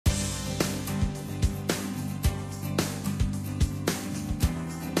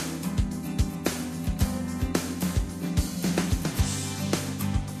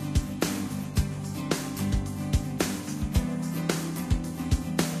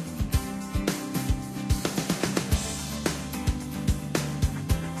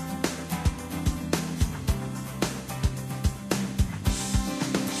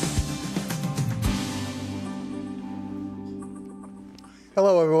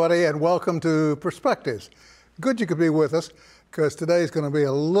Hello, everybody, and welcome to Perspectives. Good you could be with us, because today is going to be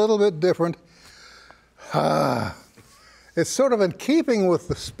a little bit different. It's sort of in keeping with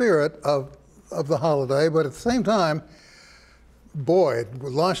the spirit of the holiday, but at the same time, boy, it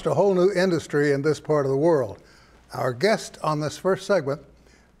launched a whole new industry in this part of the world. Our guest on this first segment,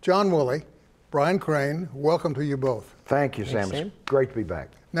 John Wooley, Bryan Crain, welcome to you both. Thank you, Sam. It's great to be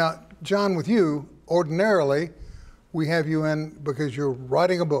back. Now, John, with you, ordinarily, we have you in because you're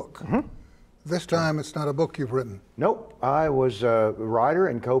writing a book. Mm-hmm. This time, it's not a book you've written. Nope. I was a writer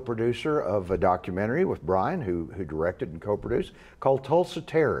and co-producer of a documentary with Bryan, who directed and co-produced, called Tulsa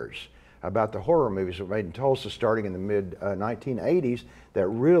Terrors, about the horror movies that were made in Tulsa starting in the mid-1980s that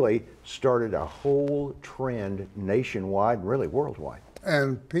really started a whole trend nationwide and really worldwide.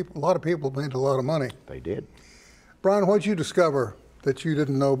 And a lot of people made a lot of money. They did. Bryan, what did you discover that you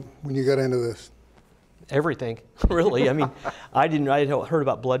didn't know when you got into this? Everything, really. I mean, I had heard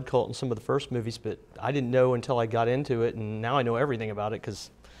about Blood Cult in some of the first movies, but I didn't know until I got into it, and now I know everything about it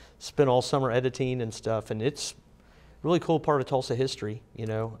because spent all summer editing and stuff, and it's a really cool part of Tulsa history. You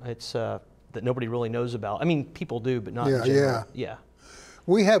know, it's that nobody really knows about. I mean, people do, but not in general. Yeah.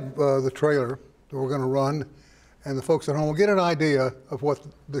 We have the trailer that we're going to run, and the folks at home will get an idea of what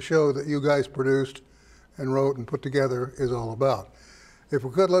the show that you guys produced and wrote and put together is all about. If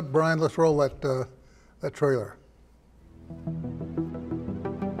we could, Bryan, let's roll that trailer.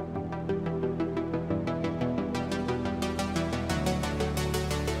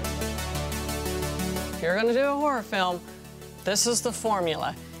 If you're going to do a horror film, this is the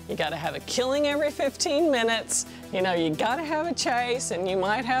formula. You got to have a killing every 15 minutes. You know, you got to have a chase, and you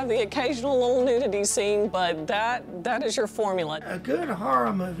might have the occasional little nudity scene, but that is your formula. A good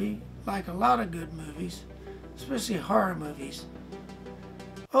horror movie, like a lot of good movies, especially horror movies.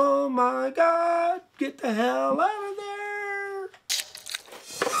 Oh my God, get the hell out of there!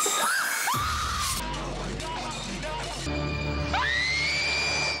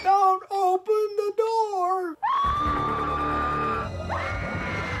 Don't open the door!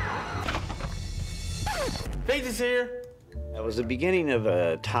 Faith is here. It was the beginning of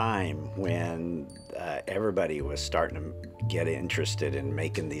a time when everybody was starting to get interested in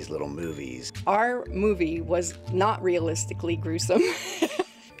making these little movies. Our movie was not realistically gruesome.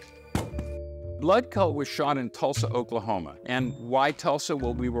 Blood Cult was shot in Tulsa, Oklahoma. And why Tulsa?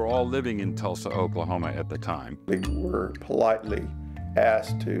 Well, we were all living in Tulsa, Oklahoma at the time. We were politely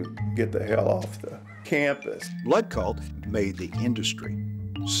asked to get the hell off the campus. Blood Cult made the industry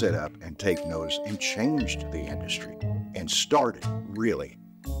sit up and take notice and changed the industry and started, really,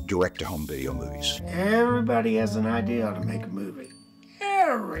 direct-to-home video movies. Everybody has an idea to make a movie.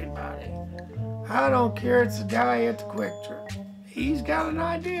 Everybody. I don't care, it's the guy at the Quick Trip. He's got an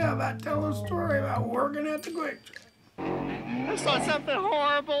idea about telling a story about working at the Quick Trip. I saw something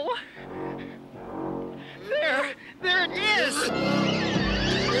horrible. There it is!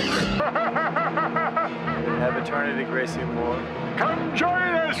 Have eternity, Gracie Moore. Come join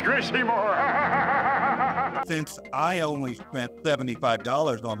us, Gracie Moore! Since I only spent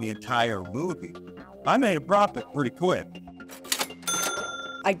 $75 on the entire movie, I made a profit pretty quick.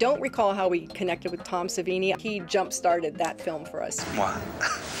 I don't recall how we connected with Tom Savini. He jump-started that film for us. Why?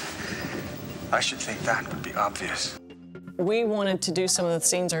 I should think that would be obvious. We wanted to do some of the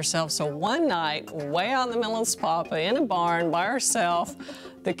scenes ourselves, so one night, way out in the middle of Spapa, in a barn by ourselves,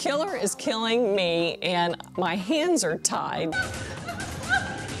 the killer is killing me, and my hands are tied.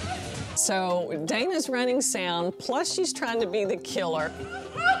 So Dana's running sound, plus she's trying to be the killer.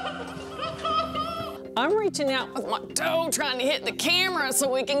 I'm reaching out with my toe, trying to hit the camera so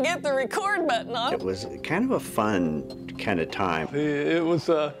we can get the record button on. It was kind of a fun kind of time. It was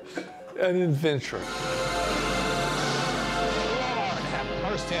an adventure. Lord, have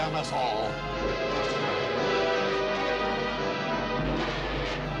mercy on us all.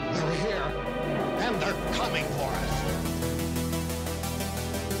 They're here, and they're coming for us.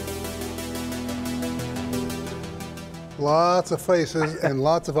 Lots of faces and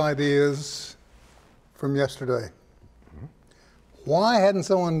lots of ideas from yesterday. Why hadn't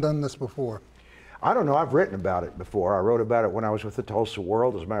someone done this before? I don't know. I've written about it before. I wrote about it when I was with the Tulsa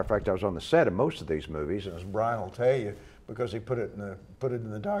World. As a matter of fact, I was on the set of most of these movies, and as Bryan will tell you, because he put it in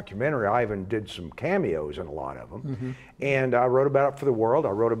the documentary, I even did some cameos in a lot of them. Mm-hmm. And I wrote about it for the World. I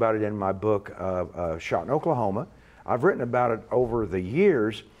wrote about it in my book, Shot in Oklahoma. I've written about it over the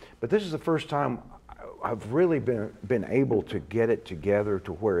years, but this is the first time I've really been able to get it together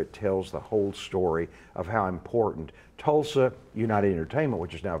to where it tells the whole story of how important Tulsa United Entertainment,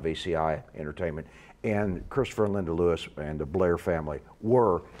 which is now VCI Entertainment, and Christopher and Linda Lewis and the Blair family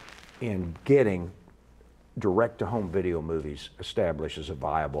were in getting direct-to-home video movies establish as a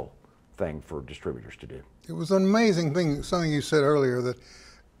viable thing for distributors to do. It was an amazing thing, something you said earlier, that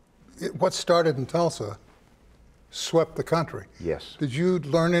what started in Tulsa swept the country. Yes. Did you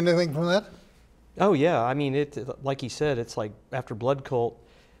learn anything from that? Oh yeah, I mean, like you said, it's like after Blood Cult,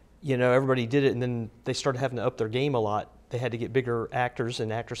 you know, everybody did it, and then they started having to up their game a lot. They had to get bigger actors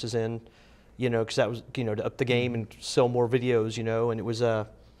and actresses in, you know, because that was, you know, to up the game and sell more videos, you know. And it was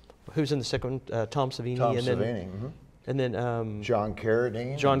who's in the second one? Tom Savini. Tom and Savini. And then John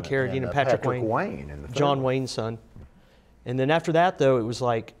Carradine. John Carradine and Patrick Wayne. In the third John one. Wayne's son. And then after that, though, it was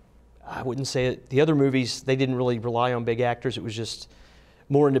like, I wouldn't say it. The other movies, they didn't really rely on big actors. It was just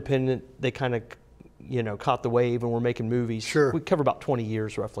more independent. They kind of, you know, caught the wave and were making movies. Sure. We covered about 20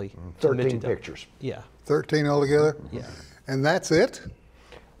 years roughly. 13 pictures. Yeah. 13 altogether? Yeah. And that's it?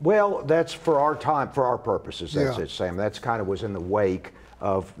 Well, that's for our time, for our purposes. That's Yeah. it, Sam. That's kind of was in the wake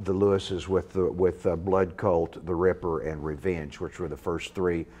of the Lewises with Blood Cult, The Ripper, and Revenge, which were the first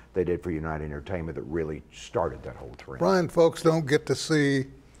three they did for United Entertainment that really started that whole trend. Bryan, folks don't get to see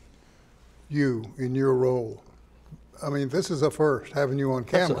you in your role. I mean, this is a first, having you on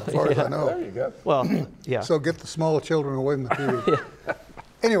camera, as far as I know. There you go. Well, yeah. So get the small children away from the TV.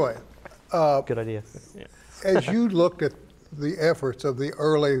 Anyway. Good idea. Yeah. As you looked at the efforts of the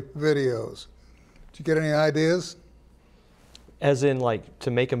early videos, did you get any ideas? As in, like,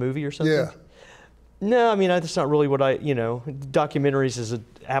 to make a movie or something? Yeah. No, I mean, that's not really what you know, documentaries is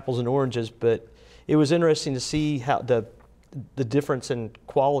apples and oranges, but it was interesting to see how the difference in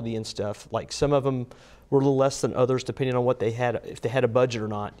quality and stuff. Like, some of them were a little less than others depending on what they had, if they had a budget or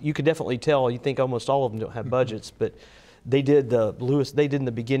not. You could definitely tell. You think almost all of them don't have budgets, but they did they did in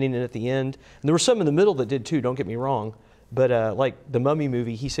the beginning and at the end. And there were some in the middle that did too, don't get me wrong. But like the Mummy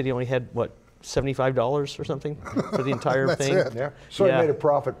movie, he said he only had, what, $75 or something for the entire That's thing. it. Yeah. So he made a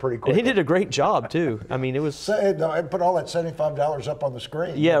profit pretty quickly. And he did a great job too. I mean, it was. I put all that $75 up on the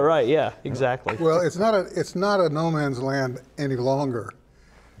screen. Yeah, right. Yeah, exactly. Well, it's not a no man's land any longer.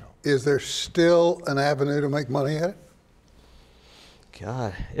 No. Is there still an avenue to make money at it?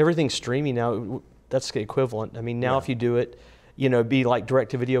 God, everything's streaming now. That's the equivalent. I mean, now if you do it, you know, be like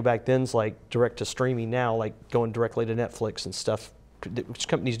direct to video back then's like direct to streaming now, like going directly to Netflix and stuff, which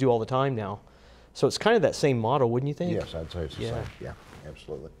companies do all the time now. So it's kind of that same model, wouldn't you think? Yes, I'd say it's the same. Yeah,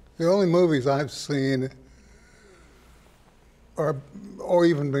 absolutely. The only movies I've seen or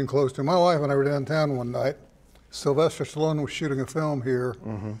even been close to, my wife and I were downtown one night. Sylvester Stallone was shooting a film here,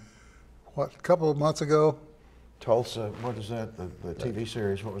 a couple of months ago. Tulsa, what is that? The TV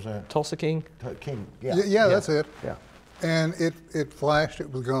series, what was that? Tulsa King? King, yeah. Yeah, that's it. Yeah. And it flashed, it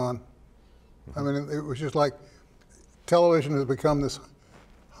was gone. I mean, it was just like television has become this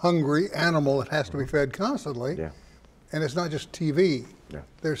hungry animal that has to be fed constantly. Yeah. And it's not just TV. Yeah.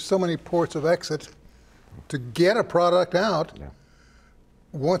 There's so many ports of exit to get a product out. Yeah.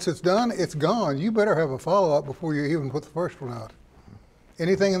 Once it's done, it's gone. You better have a follow-up before you even put the first one out.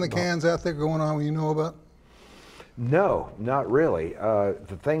 Anything in the cans out there going on you know about? No, not really.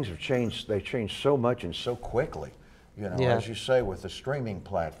 The things have changed. They changed so much and so quickly. You know, as you say, with the streaming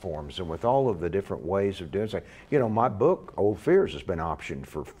platforms and with all of the different ways of doing it. You know, my book, Old Fears, has been optioned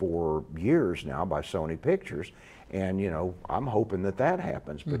for 4 years now by Sony Pictures. And, you know, I'm hoping that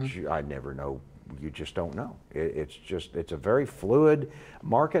happens, but I never know. You just don't know. It's a very fluid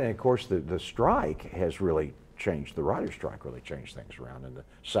market. And of course, the strike has really changed, the writer's strike really changed things around, and the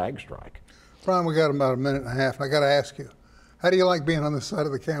SAG strike. Brian, we got about a minute and a half. I got to ask you, how do you like being on this side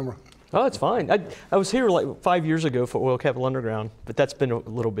of the camera? Oh, it's fine. I was here like 5 years ago for Oil Capital Underground, but that's been a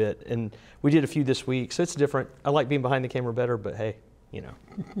little bit. And we did a few this week, so it's different. I like being behind the camera better, but hey, you know,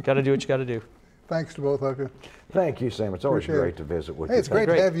 got to do what you got to do. Thanks to both of you. Thank you, Sam. It's always great to visit with you. Hey, it's great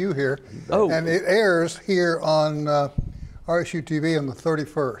to have you here. Oh. And it airs here on RSU TV on the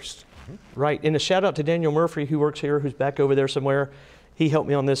 31st. Right, and a shout out to Daniel Murphy, who works here, who's back over there somewhere. He helped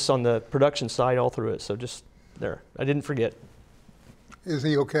me on this on the production side all through it, so just there. I didn't forget. Is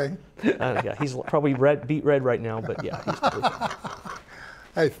he okay? Yeah, he's probably beat red right now, but yeah, he's perfect.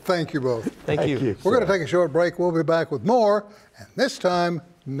 Hey, thank you both. Thank you. We're going to take a short break. We'll be back with more, and this time,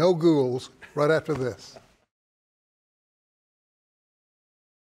 no ghouls, right after this.